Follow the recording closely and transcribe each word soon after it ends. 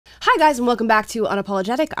Hi guys, and welcome back to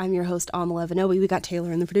Unapologetic. I'm your host, Amala. We got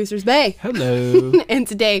Taylor in the producer's bay. Hello. And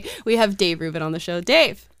today we have Dave Rubin on the show.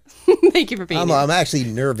 Dave, thank you for being here. I'm actually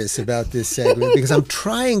nervous about this segment because I'm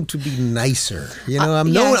trying to be nicer. You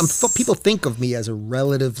know, people think of me as a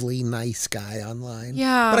relatively nice guy online.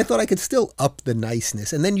 Yeah. But I thought I could still up the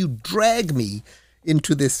niceness. And then you drag me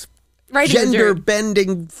into this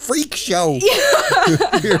gender-bending freak show. All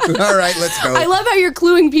right, let's go. I love how you're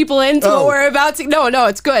cluing people into what we're about to... No,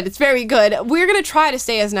 it's good. It's very good. We're going to try to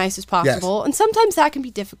stay as nice as possible. Yes. And sometimes that can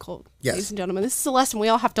be difficult, ladies and gentlemen. This is a lesson we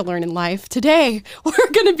all have to learn in life. Today,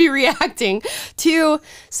 we're going to be reacting to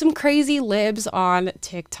some crazy libs on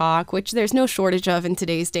TikTok, which there's no shortage of in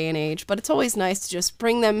today's day and age. But it's always nice to just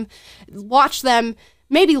bring them, watch them,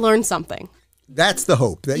 maybe learn something. That's the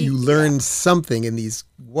hope, that you learn something in these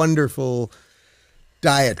wonderful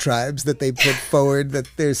diatribes that they put forward, that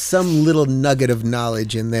there's some little nugget of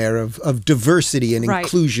knowledge in there of diversity and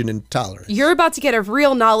inclusion and tolerance. You're about to get a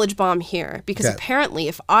real knowledge bomb here, because apparently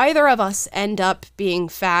if either of us end up being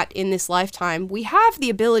fat in this lifetime, we have the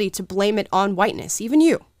ability to blame it on whiteness. Even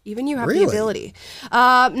you. Even you have the ability.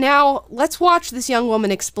 Now, let's watch this young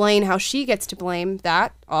woman explain how she gets to blame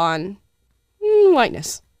that on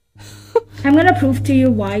whiteness. I'm gonna prove to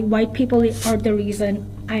you why white people are the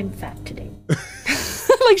reason I'm fat today.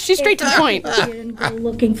 Like, she's straight to the point. If I didn't go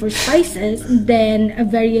looking for spices, then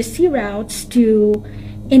various sea routes to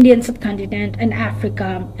Indian subcontinent and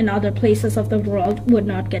Africa and other places of the world would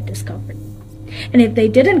not get discovered. And if they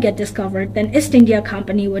didn't get discovered, then East India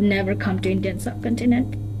Company would never come to Indian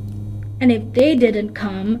subcontinent. And if they didn't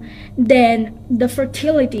come, then the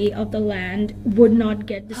fertility of the land would not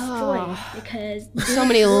get destroyed because so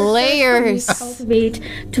many layers. Cultivate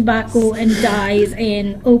tobacco and dyes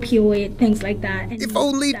and opioid, things like that. And if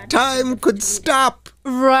only time could stop,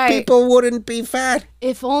 right? People wouldn't be fat.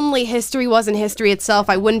 If only history wasn't history itself,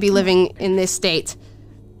 I wouldn't be living in this state.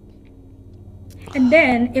 And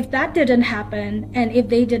then, if that didn't happen, and if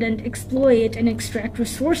they didn't exploit and extract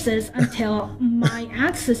resources until my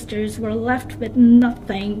ancestors were left with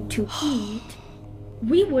nothing to eat,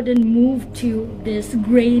 we wouldn't move to this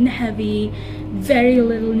grain-heavy, very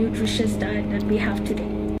little nutritious diet that we have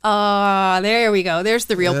today. There we go. There's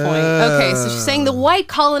the real point. Okay, so she's saying the white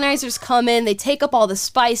colonizers come in, they take up all the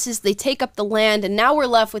spices, they take up the land, and now we're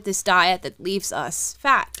left with this diet that leaves us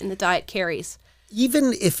fat, and the diet carries.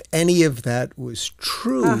 Even if any of that was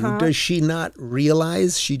true, does she not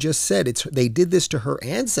realize? She just said they did this to her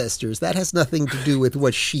ancestors. That has nothing to do with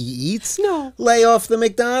what she eats. No. Lay off the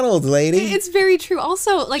McDonald's, lady. It's very true.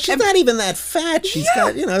 Also, like, she's not even that fat. She's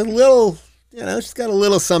got, a little, she's got a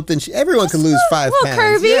little something. Everyone can lose 5 pounds.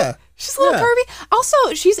 Curvy. Yeah. She's a little curvy.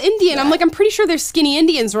 Also, she's Indian. I'm pretty sure there's skinny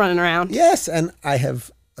Indians running around. Yes, and I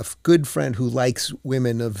have a good friend who likes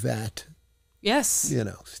women of that. Yes.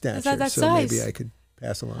 Stature. That so size. Maybe I could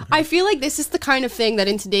pass along. I feel like this is the kind of thing that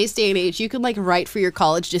in today's day and age, you could write for your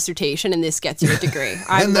college dissertation and this gets you a degree.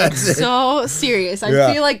 I'm so serious.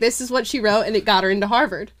 I feel like this is what she wrote and it got her into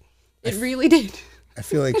Harvard. It really did. I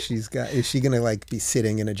feel like is she going to be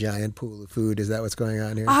sitting in a giant pool of food? Is that what's going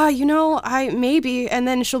on here? Maybe. And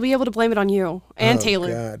then she'll be able to blame it on you and Taylor.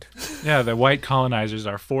 God. Yeah, the white colonizers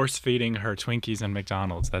are force feeding her Twinkies and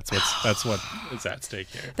McDonald's. That's what is at stake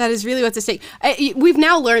here. That is really what's at stake. We've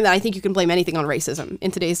now learned that I think you can blame anything on racism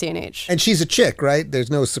in today's day and age. And she's a chick, right? There's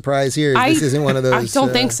no surprise here. This isn't one of those. I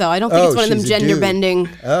don't think so. I don't think it's one of them gender bending.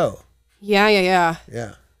 Oh. Yeah. Yeah.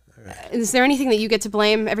 All right. Is there anything that you get to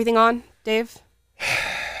blame everything on, Dave?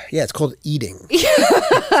 Yeah, it's called eating.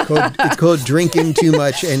 It's called drinking too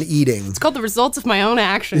much and eating. It's called the results of my own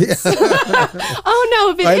actions. Oh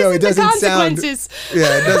no, it doesn't the consequences.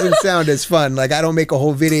 It doesn't sound as fun. I don't make a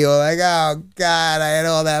whole video oh God, I had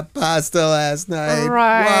all that pasta last night.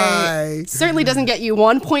 Right. Why? Certainly doesn't get you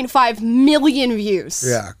 1.5 million views.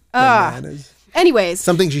 Yeah. Bananas. Anyways.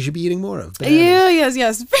 Some things you should be eating more of. Bananas.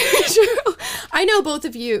 Yes. Very true. I know both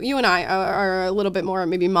of you and I are a little bit more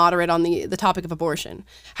maybe moderate on the topic of abortion.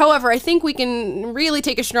 However, I think we can really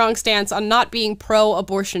take a strong stance on not being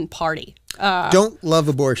pro-abortion party. Don't love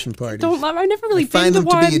abortion parties. I've never really been to one.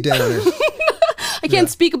 Find them to be a downer. I can't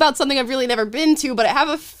speak about something I've really never been to, but I have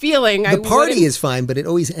a feeling the party is fine, but it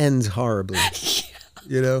always ends horribly.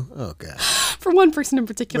 Oh God. For one person in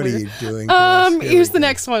particular. What are you doing? Here's the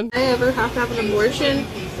next one. If I ever have to have an abortion,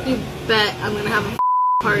 you bet I'm gonna have a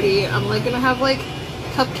party. I'm gonna have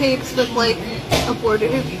cupcakes with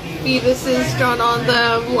aborted fetuses drawn on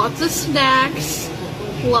them, lots of snacks,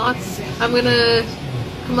 I'm gonna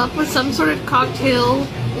come up with some sort of cocktail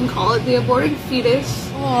and call it the aborted fetus.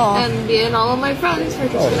 Aww. And me and all of my friends are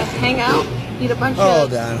just gonna hang out, eat a bunch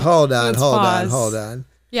Hold on.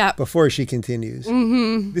 before she continues.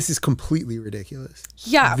 This is completely ridiculous.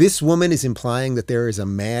 Yeah. This woman is implying that there is a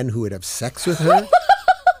man who would have sex with her?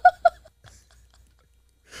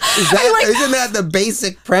 Isn't that the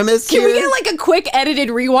basic premise Can here? we get like a quick edited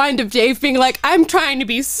rewind of Dave being like, I'm trying to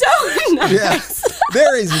be so nice. Yeah.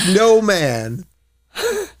 There is no man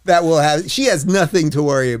that will have, she has nothing to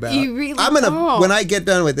worry about. You really when I get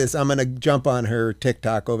done with this, I'm going to jump on her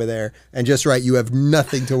TikTok over there and just write, you have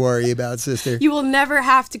nothing to worry about, sister. You will never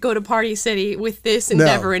have to go to Party City with this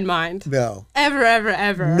endeavor in mind. No. Ever, ever,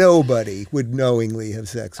 ever. Nobody would knowingly have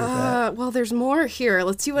sex with that. Well, there's more here.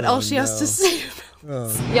 Let's see what else she has to say.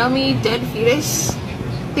 Yummy dead fetus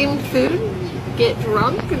themed food. Get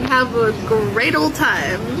drunk and have a great old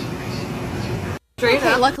time. Straight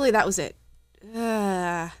up. Luckily that was it.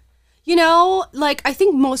 You know, like, I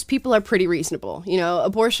think most people are pretty reasonable. You know,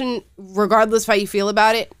 abortion, regardless of how you feel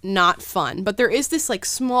about it, not fun. But there is this, like,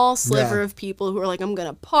 small sliver of people who are like, I'm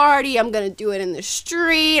gonna party, I'm gonna do it in the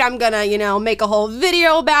street, I'm gonna, you know, make a whole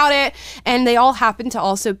video about it. And they all happen to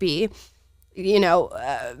also be, you know,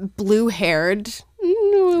 blue-haired.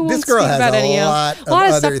 This girl has a lot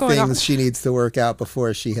of other things she needs to work out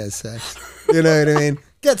before she has sex. You know what I mean?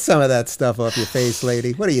 Get some of that stuff off your face,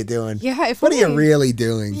 lady. What are you doing? Yeah, what are you really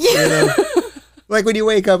doing? Yeah. You know? Like when you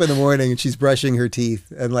wake up in the morning and she's brushing her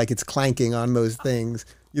teeth and like it's clanking on those things.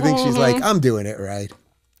 You think she's like, I'm doing it right.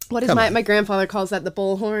 What is my grandfather calls that, the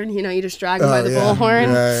bullhorn? You know, you just drag him by the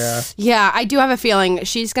bullhorn. Yeah, I do have a feeling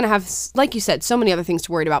she's going to have, like you said, so many other things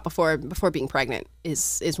to worry about before being pregnant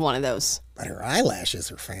is one of those. But her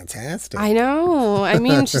eyelashes are fantastic. I know. I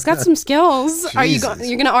mean, she's got some skills. Are you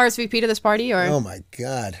you're going to RSVP to this party or? Oh my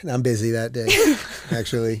God, I'm busy that day.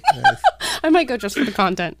 Actually, I might go just for the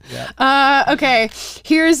content. Yeah. Okay,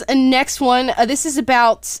 here's a next one. This is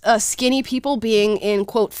about skinny people being in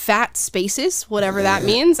quote fat spaces, whatever that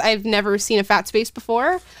means. I've never seen a fat space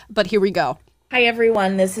before, but here we go. Hi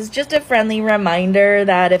everyone, this is just a friendly reminder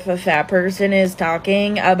that if a fat person is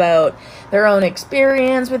talking about their own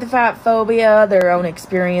experience with fat phobia, their own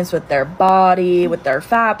experience with their body, with their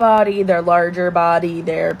fat body, their larger body,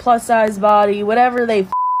 their plus size body, whatever they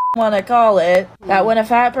want to call it, that when a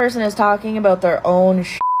fat person is talking about their own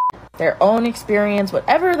their own experience,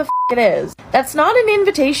 whatever the it is, that's not an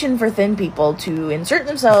invitation for thin people to insert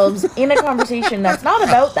themselves in a conversation that's not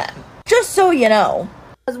about them. Just so you know.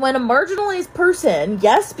 Because when a marginalized person,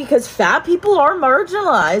 yes, because fat people are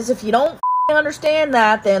marginalized. If you don't understand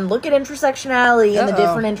that, then look at intersectionality and the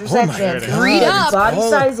different intersections. Read up. Body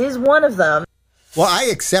size is one of them. Well, I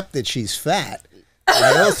accept that she's fat.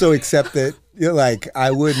 I also accept that, you know, like,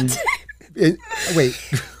 I wouldn't. Wait,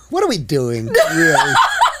 what are we doing? Really?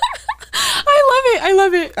 I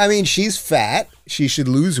love it. I mean, she's fat. She should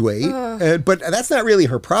lose weight, but that's not really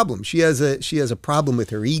her problem. She has a problem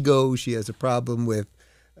with her ego. She has a problem with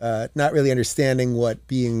not really understanding what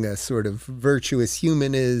being a sort of virtuous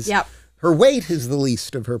human is. Yep. Her weight is the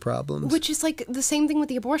least of her problems. Which is like the same thing with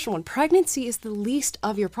the abortion one. Pregnancy is the least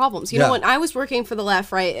of your problems. You know, when I was working for the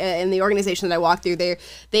left, right, in the organization that I walked through,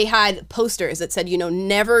 they had posters that said, you know,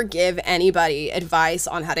 never give anybody advice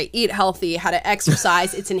on how to eat healthy, how to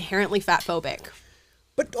exercise. It's inherently fat phobic.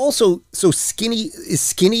 But also, so is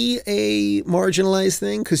skinny a marginalized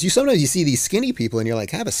thing? Because sometimes you see these skinny people and you're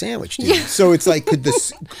like, have a sandwich, dude. Yeah. So it's like,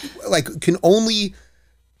 can only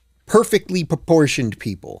perfectly proportioned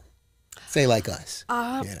people, say like us, you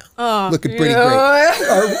know, looking pretty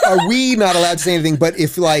great. Are we not allowed to say anything? But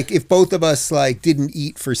if both of us like didn't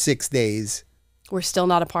eat for 6 days, we're still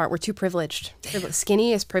not apart. We're too privileged.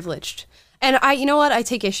 Skinny is privileged. And you know what I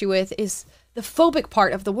take issue with is the phobic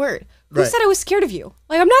part of the word. Who said I was scared of you?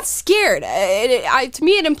 Like, I'm not scared. To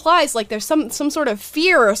me, it implies like there's some sort of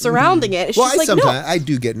fear surrounding it. It's well, just like, no. I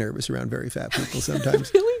do get nervous around very fat people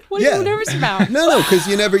sometimes. Really? What are you nervous about? No, because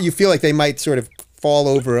you feel like they might sort of fall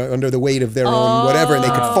over under the weight of their own whatever, and they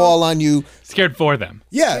could fall on you. Scared for them.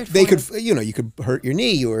 Yeah, they could, you could hurt your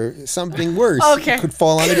knee or something worse. Okay. You could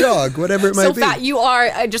fall on a dog, whatever it might be. So fat, you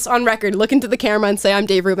are, just on record, look into the camera and say, I'm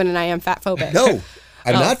Dave Rubin and I am fat phobic. No.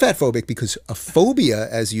 I'm not fat phobic because a phobia,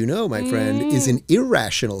 as you know, my friend, is an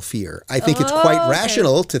irrational fear. I think it's quite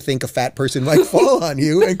rational to think a fat person might fall on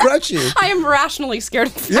you and crush you. I am rationally scared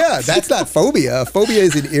of fat that's not phobia. Phobia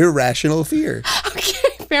is an irrational fear.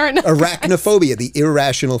 Okay, fair enough. Arachnophobia, the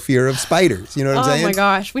irrational fear of spiders. You know what I'm saying? Oh my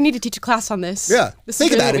gosh, we need to teach a class on this. Yeah.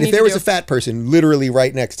 Think about it. If there was a fat person literally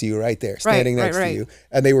right next to you, right there, standing next to you,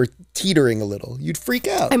 and they were teetering a little, you'd freak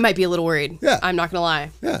out. I might be a little worried. Yeah. I'm not going to lie.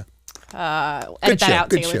 Yeah. Edit that out,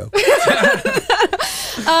 good Taylor. show.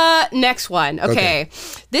 Next one. Okay.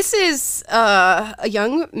 This is a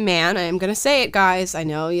young man. I am going to say it, guys. I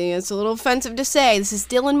know it's a little offensive to say. This is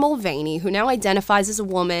Dylan Mulvaney, who now identifies as a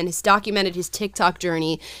woman, has documented his TikTok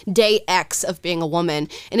journey, day X of being a woman,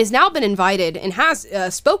 and has now been invited and has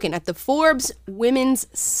spoken at the Forbes Women's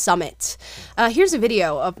Summit. Here's a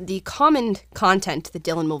video of the common content that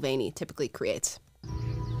Dylan Mulvaney typically creates.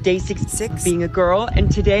 Day 66, being a girl,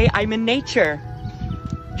 and today I'm in nature.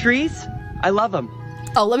 Trees, I love them.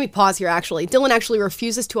 Oh, let me pause here, actually. Dylan actually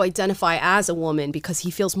refuses to identify as a woman because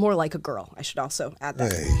he feels more like a girl. I should also add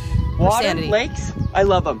that. Water, Sanity. lakes, I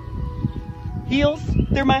love them. Heels,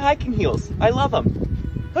 they're my hiking heels. I love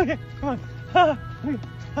them. Okay, come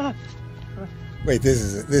on. Wait, this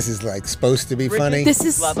is like supposed to be funny? This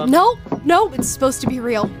is, Love 'em. no, it's supposed to be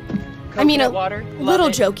real. I mean, a water, little love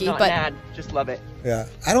it. jokey, Not but mad, just love it. Yeah.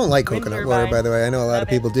 I don't like coconut water, by the way. I know a lot of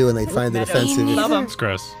people do, and they find it offensive. Love them. It's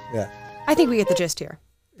gross. Yeah. I think we get the gist here.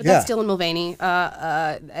 But that's Dylan Mulvaney,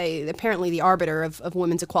 apparently the arbiter of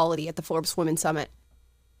women's equality at the Forbes Women's Summit.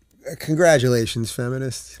 Congratulations,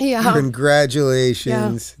 feminists. Yeah.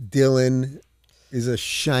 Congratulations. Yeah. Dylan is a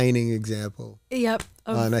shining example. Yep.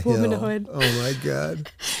 Of on a womanhood. Hill. Oh my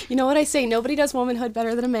God. You know what I say? Nobody does womanhood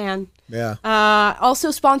better than a man. Yeah.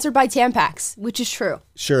 Also sponsored by Tampax, which is true.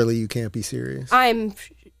 Surely you can't be serious. I'm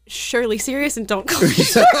surely serious and don't call me.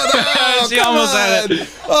 Oh, she almost had it.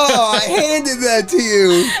 Oh, I handed that to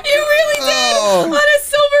you. You really did. On a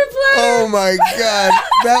silver platter. Oh my God.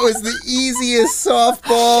 That was the easiest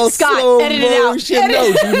softball Scott, slow edit it out. motion.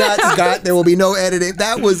 No, do not, Scott. There will be no editing.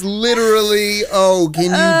 That was literally, can you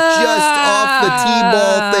just off the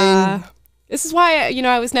T-ball thing? This is why,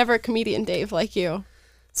 I was never a comedian, Dave, like you.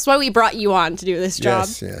 This is why we brought you on to do this job.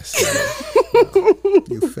 Yes.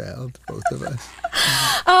 You failed, both of us.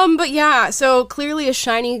 But yeah, so clearly a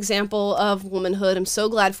shining example of womanhood. I'm so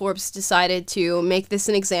glad Forbes decided to make this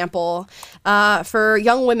an example for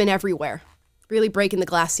young women everywhere. Really breaking the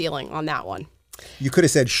glass ceiling on that one. You could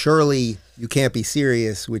have said, surely you can't be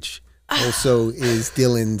serious, which also is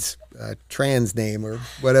Dylan's trans name or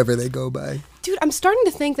whatever they go by. Dude, I'm starting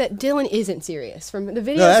to think that Dylan isn't serious from the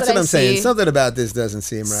videos. No, that's what I'm saying. Something about this doesn't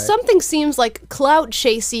seem right. Something seems like clout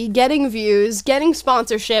chasey, getting views, getting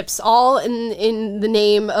sponsorships, all in the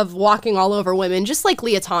name of walking all over women, just like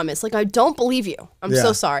Leah Thomas. Like, I don't believe you. I'm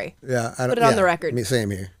so sorry. Yeah, put it on the record.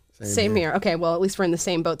 Same here. Same here. Okay, well, at least we're in the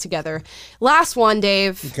same boat together. Last one,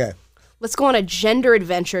 Dave. Okay. Let's go on a gender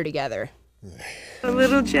adventure together. A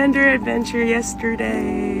little gender adventure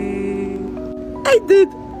yesterday. I did.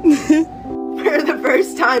 For the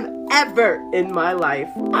first time ever in my life,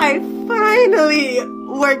 I finally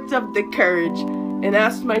worked up the courage and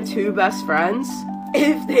asked my two best friends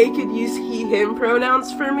if they could use he, him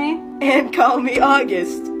pronouns for me and call me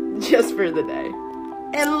August just for the day.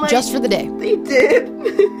 And just for the day. They did.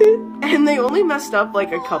 And they only messed up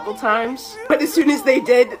like a couple times. But as soon as they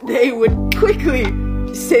did, they would quickly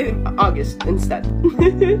say August instead.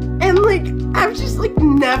 And I've just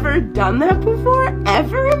never done that before,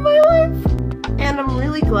 ever in my life. And I'm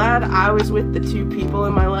really glad I was with the two people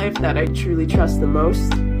in my life that I truly trust the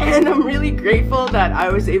most. And I'm really grateful that I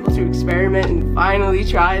was able to experiment and finally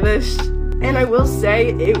try this. And I will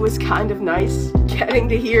say it was kind of nice getting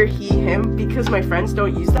to hear he, him, because my friends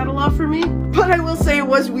don't use that a lot for me. But I will say it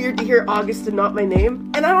was weird to hear August and not my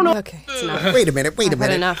name. And I don't know. Okay, it's enough. Wait a minute. I've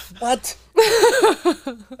had enough. What?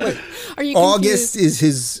 Wait, are you confused? August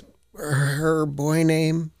is her boy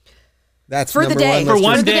name? That's for the day. For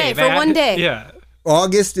one day. For one day. Yeah.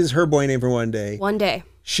 August is her boy name for one day. One day.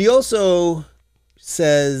 She also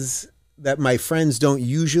says that my friends don't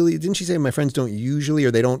usually, didn't she say my friends don't usually,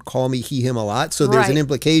 or they don't call me he, him a lot? So there's an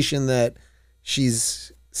implication that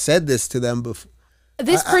she's said this to them before.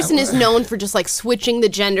 This person is known for just switching the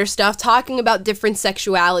gender stuff, talking about different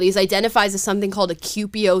sexualities, identifies as something called a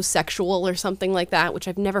cupiosexual or something like that, which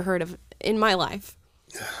I've never heard of in my life.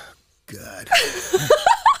 God.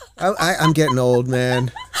 I'm getting old,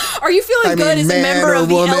 man. Are you feeling good as a member of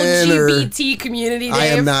the LGBT community, Dave? I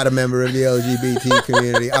am not a member of the LGBT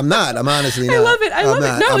community. I'm not. I'm honestly not. I love it. I love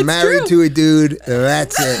it. No, I'm married to a dude.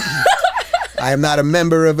 That's it. I am not a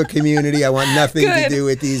member of a community. I want nothing to do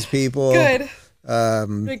with these people. Good.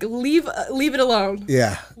 Leave it alone.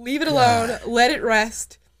 Yeah. Leave it alone. Let it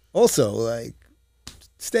rest. Also,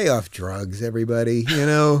 stay off drugs, everybody.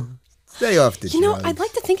 Stay off the drugs. I'd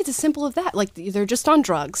like to think it's as simple as that. They're just on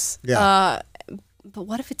drugs. Yeah. But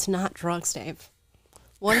what if it's not drugs, Dave?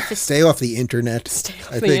 What if it's... Stay off the internet. Stay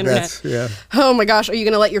off the internet. Yeah. Oh my gosh. Are you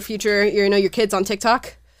going to let your kids on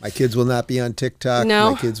TikTok? My kids will not be on TikTok.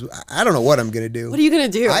 No. My kids, I don't know what I'm going to do. What are you going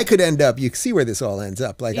to do? I could end up, you see where this all ends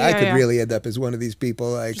up. Like, I could really end up as one of these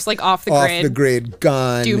people, like, just like off the grid,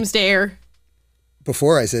 gone. Doomsdayer.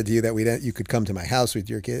 Before I said to you that you could come to my house with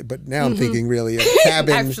your kid, but now I'm thinking really a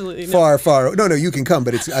cabin far. No, you can come,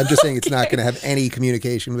 but I'm just saying it's not going to have any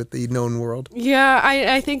communication with the known world. Yeah,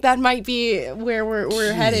 I think that might be where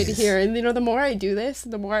we're headed here. And the more I do this,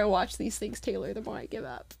 the more I watch these things, Taylor, the more I give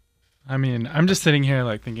up. I mean, I'm just sitting here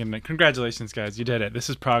like thinking, congratulations, guys, you did it.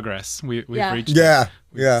 This is progress. We've reached it. Yeah.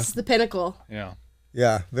 This is the pinnacle. Yeah.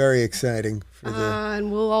 Yeah, very exciting.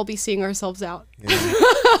 And we'll all be seeing ourselves out.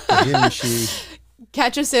 Yeah. Him, she.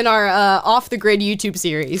 Catch us in our Off the Grid YouTube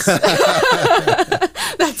series.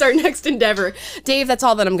 That's our next endeavor. Dave, that's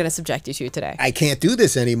all that I'm going to subject you to today. I can't do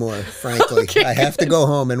this anymore, frankly. Okay, I have to go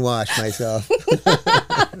home and wash myself.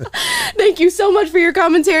 Thank you so much for your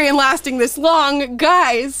commentary and lasting this long.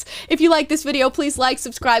 Guys, if you like this video, please like,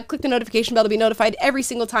 subscribe, click the notification bell to be notified every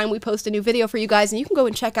single time we post a new video for you guys. And you can go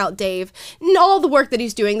and check out Dave and all the work that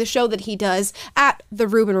he's doing, the show that he does at The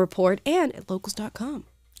Rubin Report and at locals.com.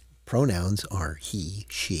 Pronouns are he,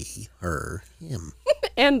 she, her, him.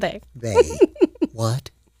 And they. They.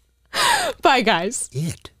 What? Bye, guys.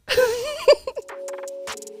 It.